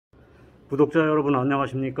구독자 여러분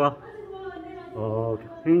안녕하십니까?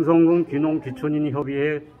 횡성군 귀농귀촌인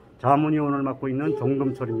협의회 자문위원을 맡고 있는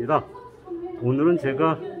정금철입니다. 오늘은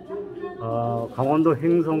제가 강원도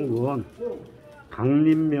횡성군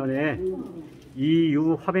강림면에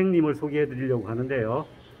이유화백님을 소개해 드리려고 하는데요.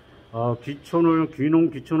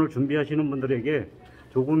 귀농귀촌을 준비하시는 분들에게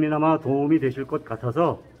조금이나마 도움이 되실 것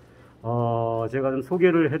같아서 제가 좀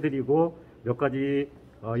소개를 해드리고 몇 가지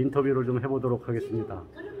인터뷰를 좀 해보도록 하겠습니다.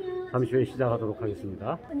 잠시 후에 시작하도록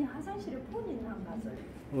하겠습니다.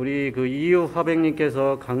 우리 그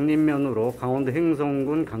이유화백님께서 강림면으로, 강원도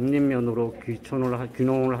횡성군 강림면으로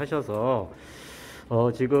귀농을 하셔서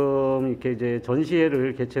지금 이렇게 이제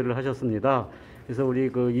전시회를 개최를 하셨습니다. 그래서 우리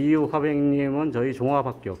그 이유화백님은 저희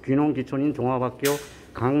종합학교, 귀농귀촌인 종합학교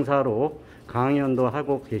강사로 강연도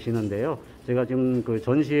하고 계시는데요. 제가 지금 그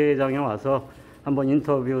전시회장에 와서 한번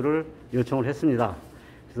인터뷰를 요청을 했습니다.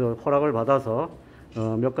 그래서 허락을 받아서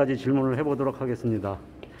몇 가지 질문을 해보도록 하겠습니다.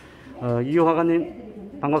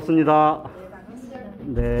 이유화가님 반갑습니다.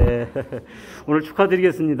 네, 오늘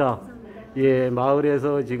축하드리겠습니다. 예,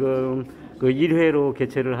 마을에서 지금 그 1회로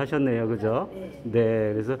개최를 하셨네요, 그죠?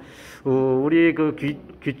 네, 그래서 우리 그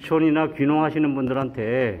귀촌이나 귀농하시는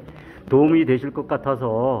분들한테 도움이 되실 것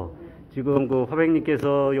같아서 지금 그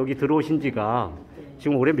화백님께서 여기 들어오신 지가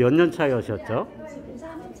지금 올해 몇 년 차이셨죠?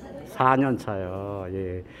 4년 차요.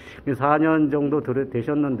 예. 4년 정도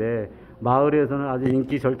되셨는데 마을에서는 아주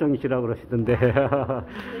인기 절정이시라고 그러시던데.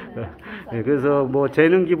 예, 그래서 뭐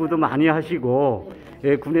재능 기부도 많이 하시고,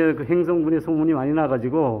 예, 그 횡성군에 소문이 많이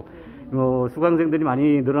나가지고 수강생들이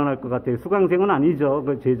많이 늘어날 것 같아요. 수강생은 아니죠.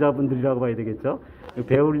 그 제자분들이라고 봐야 되겠죠.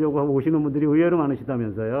 배우려고 하고 오시는 분들이 의외로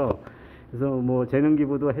많으시다면서요. 그래서 뭐 재능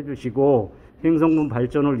기부도 해주시고 횡성군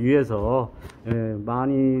발전을 위해서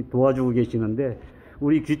많이 도와주고 계시는데,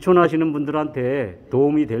 우리 귀촌하시는 분들한테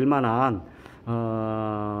도움이 될 만한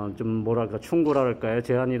좀 뭐랄까 충고랄까요,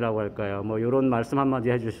 제안이라고 할까요, 뭐 이런 말씀 한마디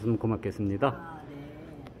해주셨으면 고맙겠습니다. 네.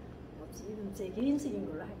 지금 제 개인적인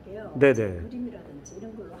걸로 할게요. 네네. 그림이라든지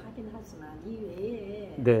이런 걸로 하긴 하지만 이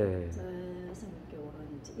외에 네. 저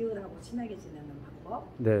성격으로는 이웃하고 친하게 지내는 방법.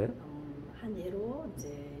 네. 한 예로 이제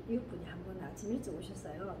이웃분이 한 번 아침 일찍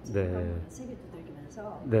오셨어요. 네. 세게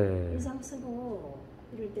두들기면서 네. 인상 쓰고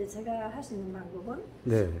이럴 때 제가 할 수 있는 방법은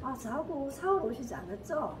네. 저하고 사월 오시지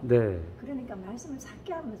않았죠? 네. 그러니까 말씀을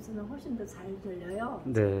작게 하면 저는 훨씬 더 잘 들려요.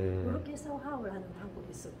 네. 그렇게 해서 화합을 하는 방법이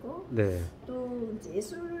있었고, 네. 또 이제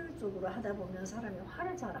예술적으로 하다 보면 사람이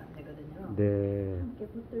화를 잘 안 내거든요. 네. 함께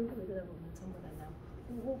붙들고 이러다 보면 전부 다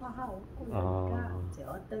호화하고 그러니까 이제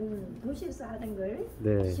어떤 도시에서 하는 걸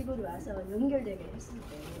네. 시골에 와서 연결되게 했을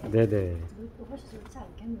때 네네. 그것도 훨씬 좋지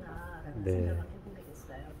않겠나라는 네. 생각을 해보게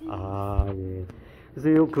됐어요. 예. 그래서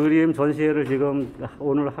이 그림 전시회를 지금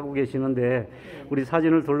오늘 하고 계시는데, 네. 우리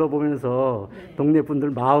사진을 둘러보면서 네. 동네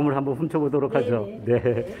분들 마음을 한번 훔쳐보도록 하죠. 네.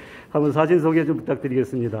 네. 한번 사진 소개 좀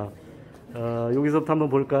부탁드리겠습니다. 여기서부터 한번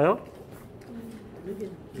볼까요?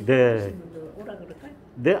 네. 오라 그럴까요?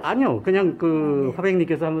 네, 아니요. 그냥 그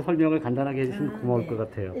화백님께서 한번 설명을 간단하게 해주시면 고마울 것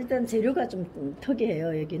같아요. 일단 재료가 좀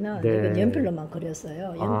특이해요. 여기는 네. 이건 연필로만 그렸어요.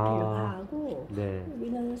 연필로 하고 네.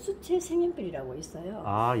 여기는 수채 색연필이라고 있어요.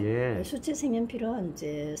 예. 수채 색연필은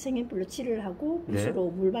이제 색연필로 칠을 하고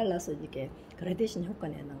붓으로 물 발라서 이렇게 그라데이션 효과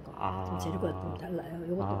내는 거. 좀 재료가 좀 달라요.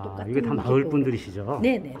 이것도 똑같은. 이게 다 마을 분들이시죠?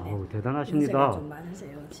 네네. 대단하십니다. 연세가 좀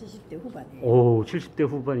많으세요. 70대 후반이에요. 오, 70대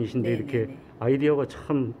후반이신데 네네네. 이렇게 아이디어가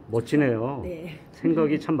참 멋지네요. 네.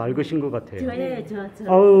 생각이 참 맑으신 것 같아요.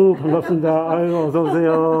 저. 아유, 반갑습니다. 아유, 어서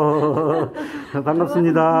오세요.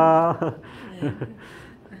 반갑습니다. 네.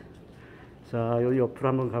 자, 여기 옆으로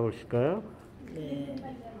한번 가보실까요? 네.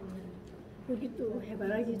 여기 또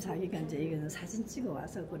해바라기 자기가 이제 이거는 사진 찍어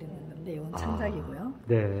와서 그리는 건데 이건 창작이고요.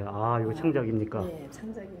 네, 이거 창작입니까? 네,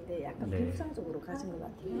 창작인데 약간 네. 비유상적으로 가진 것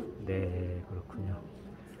같아요. 네, 그렇군요.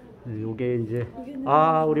 요게 이제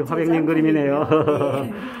우리 제 화백님 그림이네요.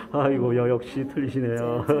 네. 아이고, 역시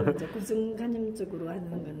틀리시네요. 이제 구승관념적으로 하는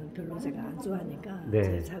거는 별로 제가 안 좋아하니까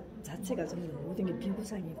네. 제 자체가 좀 모든 게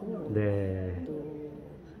비구상이고 네. 또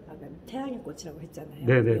아까 태양의 꽃이라고 했잖아요.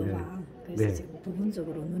 네네네. 여왕. 그래서 네. 지금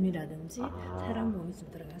부분적으로 눈이라든지 사람 몸이 좀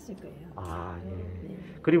들어갔을 거예요. 예. 네.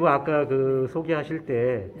 그리고 아까 그 소개하실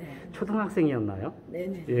때 네. 초등학생이었나요?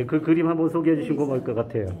 네네. 예, 그 그림 한번 소개해 주신 거 뭘 것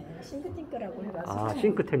같아요. 네. 싱크탱크라고 해가지고.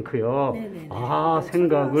 싱크탱크요? 네네네.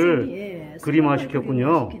 생각을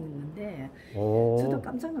그림화시켰군요. 저도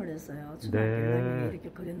깜짝 놀랐어요. 초등학교 이렇게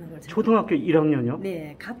그리는 걸. 초등학교 1학년이요?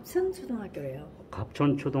 네, 갑천 초등학교예요.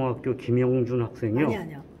 갑천 초등학교 김영준 학생이요?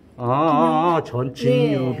 아니요.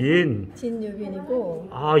 진유빈. 네, 진유빈이고.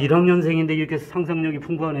 1학년생인데 이렇게 상상력이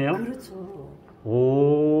풍부하네요. 그렇죠.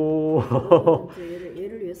 오.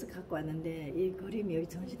 얘를 위해서 갖고 갖고 왔는데 이 그림이 여기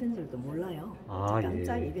전시된 줄도 몰라요. 아,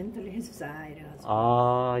 깜짝 예. 이벤트를 해주자 이래가지고.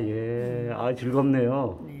 아, 예. 아,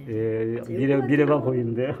 즐겁네요. 네. 예, 이제 미래가 요거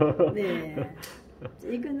보이는데요. 네.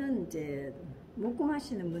 이거는 이제 먹고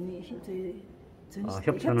마시는 분이 저희 전시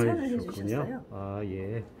때 협찬을 협찬을 해주셨군요. 해주셨어요. 아,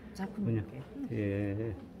 예. 작품이.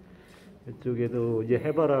 예. 이쪽에도 이제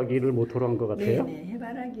해바라기를 모토로 한 것 같아요. 네네,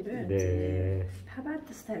 해바라기를 네. 이제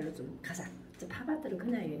팝아트 스타일로 좀 가자. 팝아트는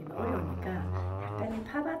그냥 어려우니까 약간의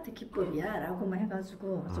팝아트 기법이야라고만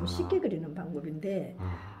해가지고 좀 쉽게 그리는 방법인데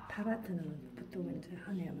팝아트는 보통 이제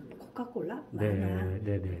하면 코카콜라, 만화,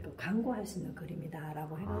 그 광고할 수 있는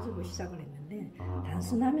그림이다라고 해가지고 시작을 했는데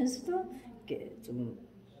단순하면서도 이렇게 좀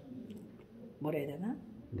뭐라 해야 되나?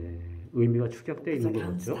 네, 의미가 축약되어 있는 것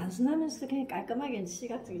같죠? 단순하면서도 그냥 깔끔하게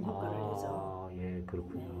시각적인 효과를 내죠. 예,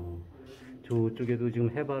 그렇군요. 저쪽에도 지금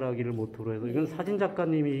해바라기를 모토로 해서 이건 사진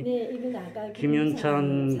작가님이 네, 이분 아까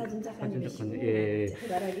김윤찬 사진 작가님이시고 예.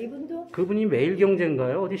 해바라기 이분도 그분이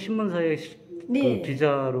매일경제인가요? 어디 신문사에 그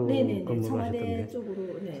기자로 근무를 청와대 하셨던데.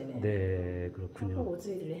 쪽으로 네, 그렇군요.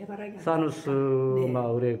 해바라기 사누스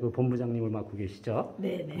마을의 그 본부장님을 맡고 계시죠?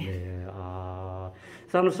 네.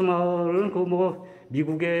 사누스 마을은 그 뭐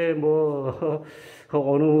미국의 뭐 그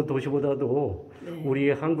어느 도시보다도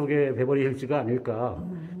우리 한국의 베버리 힐즈가 아닐까.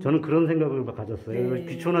 저는 그런 생각을 가졌어요.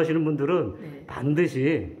 귀촌하시는 분들은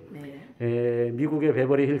반드시 미국의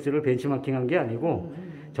베버리 힐즈를 벤치마킹한 게 아니고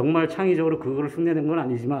정말 창의적으로 그걸 흉내낸 건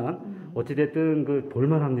아니지만 어찌됐든 그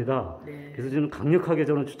볼만합니다. 그래서 저는 강력하게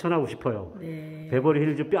저는 추천하고 싶어요. 베버리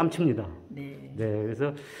힐즈 뺨칩니다.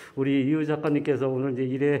 그래서 우리 이유 작가님께서 오늘 이제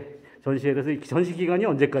 1회 전시회에서 전시 기간이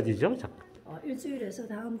언제까지죠? 일주일에서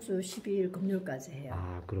다음 주 12일 금요일까지 해요.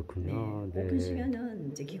 그렇군요. 오픈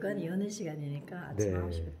시간은 이제 기관이 여는 시간이니까 아침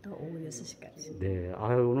 9시부터 오후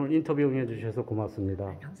 6시까지. 오늘 인터뷰 응해 주셔서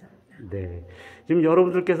고맙습니다. 감사합니다. 지금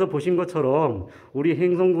여러분들께서 보신 것처럼 우리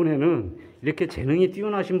횡성군에는 이렇게 재능이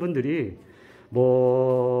뛰어나신 분들이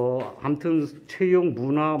뭐 아무튼 체육,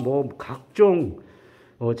 문화, 뭐 각종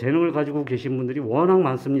재능을 가지고 계신 분들이 워낙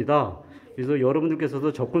많습니다. 그래서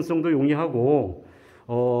여러분들께서도 접근성도 용이하고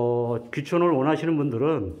귀촌을 원하시는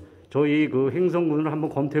분들은 저희 그 횡성군을 한번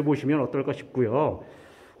검토해 보시면 어떨까 싶고요.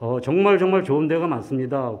 정말 좋은 데가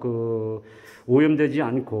많습니다. 그 오염되지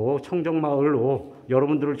않고 청정마을로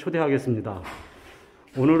여러분들을 초대하겠습니다.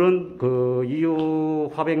 오늘은 그 이유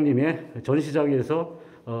화백님의 전시장에서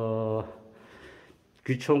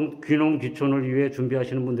귀농 귀촌을 위해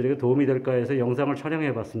준비하시는 분들에게 도움이 될까 해서 영상을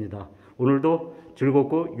촬영해 봤습니다. 오늘도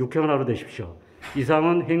즐겁고 유쾌한 하루 되십시오.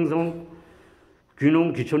 이상은 횡성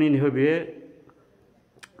귀농 귀촌인 협의회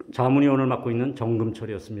자문위원을 맡고 있는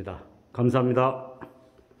정금철이었습니다. 감사합니다.